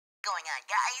going on,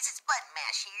 guys? It's Button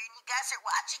Mash here, and you guys are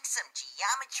watching some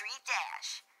Geometry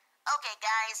Dash. Okay,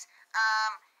 guys,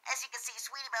 as you can see,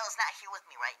 Sweetie Belle is not here with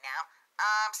me right now,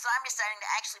 so I'm deciding to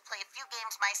actually play a few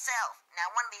games myself.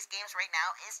 Now, one of these games right now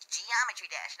is Geometry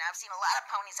Dash. Now, I've seen a lot of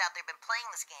ponies out there been playing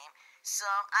this game, so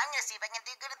I'm gonna see if I can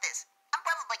do good at this. I'm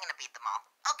probably gonna beat them all.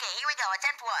 Okay, here we go,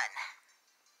 attempt one.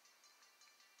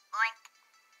 Boink.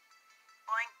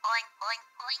 Boink, boink, boink,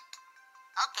 boink.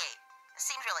 Okay, this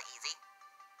seems really easy.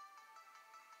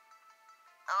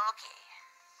 Okay.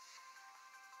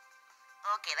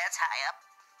 Okay, that's high up.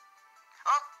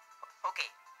 Oh, okay.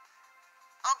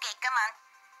 Okay, come on.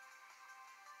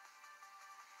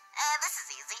 This is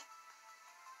easy.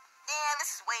 Yeah,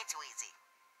 this is way too easy.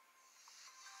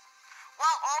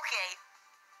 Well, okay.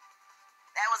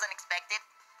 That was unexpected.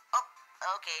 Oh,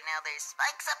 okay, now there's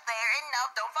spikes up there, and no,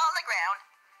 don't fall on the ground.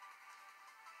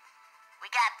 We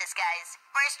got this, guys.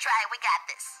 First try, we got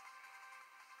this.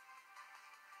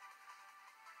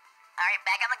 Alright,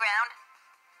 back on the ground.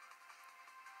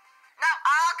 No,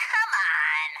 oh, come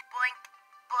on. Boink,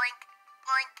 boink,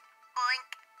 boink, boink,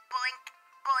 boink,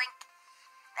 boink.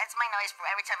 That's my noise for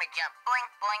every time I jump. Boink,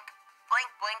 boink,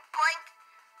 boink, boink, boink.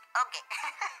 Okay.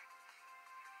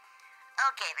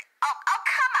 Okay. Oh,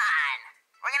 come on.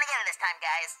 We're gonna get it this time,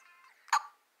 guys. Oh.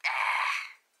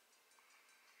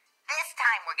 This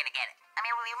time we're gonna get it. I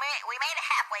mean, we made it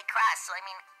halfway across, so I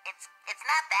mean, it's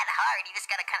not that hard. You just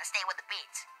gotta kind of stay with the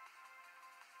beats.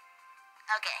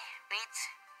 Okay, beats,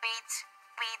 beats,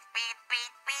 beat, beat,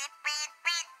 beat, beat, beat,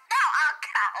 beat. No,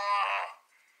 oh,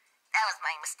 that was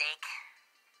my mistake.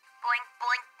 Boink,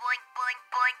 boink, boink, boink,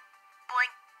 boink,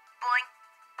 boink, boink,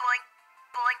 boink,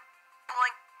 boink,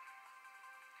 boink.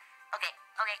 Okay,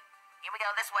 here we go.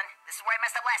 This one. This is where I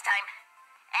messed up last time.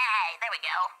 Hey, there we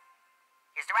go.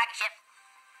 Here's the rocket ship.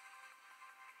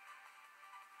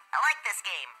 I like this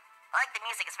game. I like the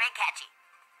music. It's very catchy.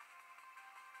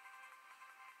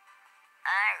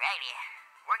 Alrighty.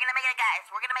 We're gonna make it, guys.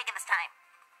 We're gonna make it this time.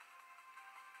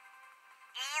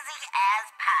 Easy as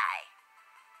pie.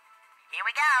 Here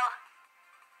we go.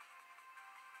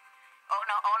 Oh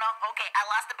no. Okay, I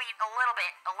lost the beat a little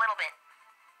bit.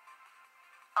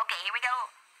 Okay, here we go.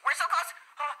 We're so close.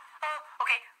 Oh,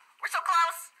 okay. We're so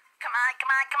close. Come on.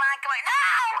 No!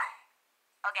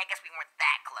 Okay, I guess we weren't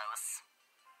that close.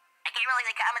 I can't really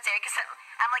say commentary because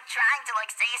I'm like trying to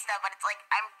like say stuff, but it's like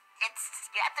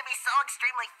you have to be so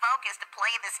extremely focused to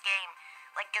play this game.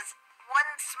 Like, cause one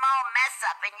small mess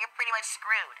up and you're pretty much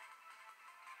screwed.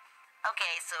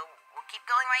 Okay, so we'll keep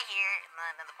going right here,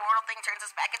 and then the portal thing turns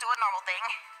us back into a normal thing.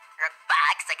 Or a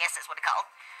box, I guess that's what it's called.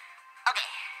 Okay.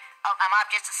 Oh, I'm off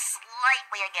just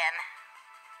slightly again.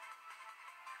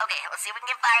 Okay, let's see if we can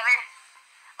get farther.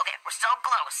 Okay, we're so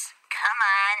close. Come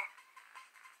on.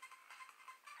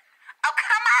 Oh,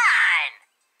 come on!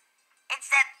 It's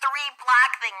that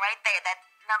 3-block thing right there.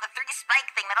 The 3-spike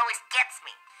thing that always gets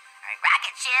me. Alright,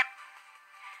 rocket ship.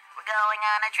 We're going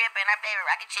on a trip in our favorite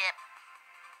rocket ship.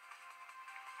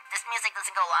 This music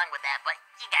doesn't go along with that, but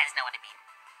you guys know what I mean.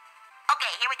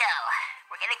 Okay, here we go.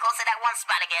 We're getting close to that one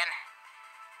spot again.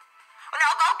 Oh, no,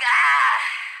 oh, God!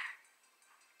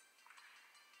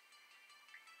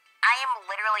 I am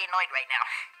literally annoyed right now.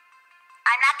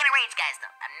 I'm not gonna rage, guys,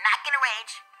 though. I'm not gonna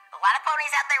rage. A lot of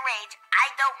ponies out there rage.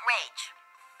 I don't rage.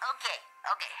 Okay.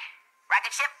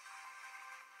 Rocket ship.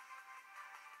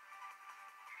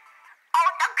 Oh,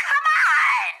 no, come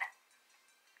on!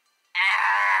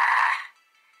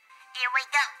 Here we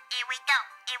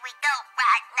go,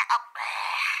 right now.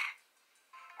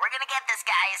 We're gonna get this,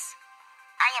 guys.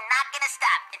 I am not gonna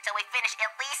stop until we finish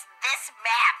at least this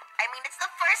map. I mean, it's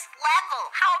the first level.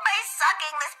 How am I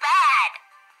sucking this bad?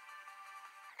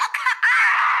 Oh,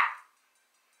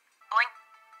 boink,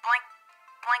 boink,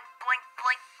 boink, boink,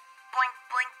 boink, boink,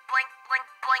 boink, boink, boink,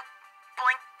 boink,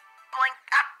 boink, boink,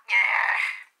 up.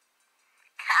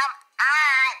 Come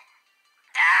on.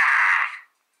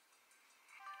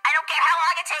 I don't care how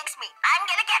long it takes me. I'm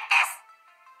gonna get this.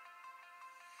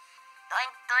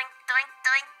 Doink, doink, doink,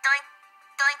 doink, doink,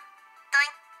 doink,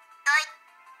 doink, doink.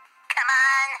 Come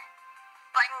on.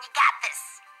 Button, you got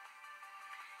this.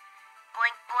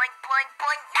 Boink, boink, boink,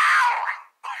 boink. No!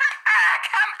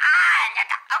 Come on!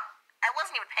 Oh, I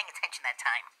wasn't even paying attention that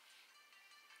time.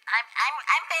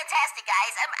 I'm fantastic,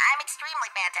 guys. I'm extremely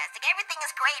fantastic. Everything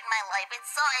is great in my life.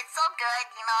 It's so good.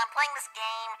 You know, I'm playing this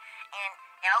game, and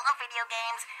I love video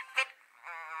games.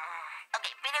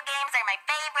 Okay, video games are my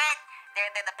favorite.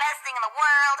 They're the best thing in the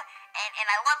world, and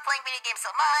I love playing video games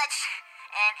so much.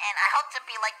 And I hope to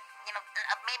be like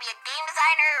maybe a game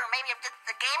designer or maybe just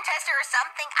a game tester or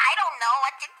something. I don't know.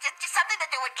 Just something to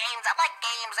do with games. I like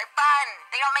games. They're fun.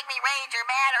 They don't make me rage or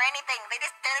mad or anything. They're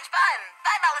just fun.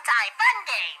 Fun all the time. Fun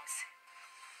games.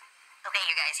 Okay,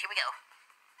 you guys, here we go.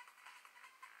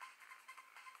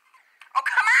 Oh,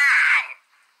 come on!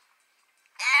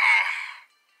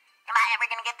 Am I ever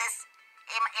gonna get this?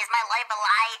 Is my life a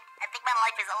lie? I think my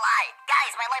life is a lie.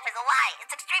 Guys, my life is a lie.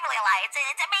 It's extremely a lie. It's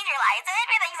a major lie.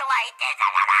 Everything's a lie.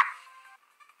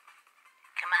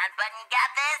 Come on, button, you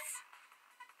got this?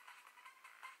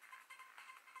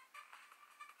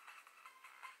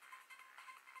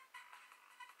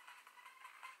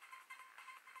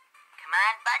 Come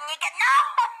on, button, you got no!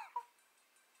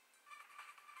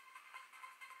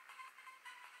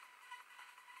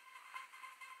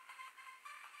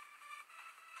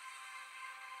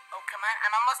 Oh, come on.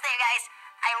 I'm almost there, guys.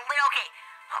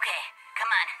 Okay.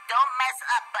 Come on. Don't mess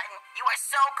up, button. You are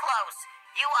so close.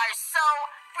 You are so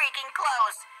freaking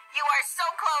close. You are so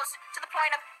close to the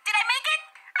point of... Did I make it?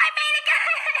 I made it,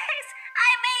 guys!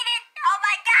 I made it! Oh,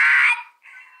 my God!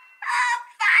 Oh,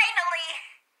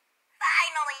 finally!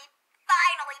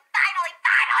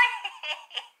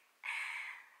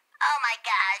 Oh, my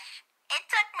gosh. It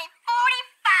took me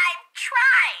 45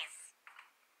 tries.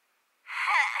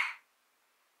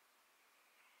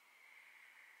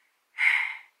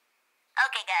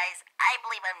 Okay, guys, I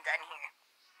believe I'm done here.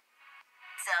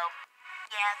 So,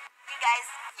 yeah, you guys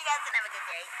can have a good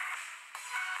day.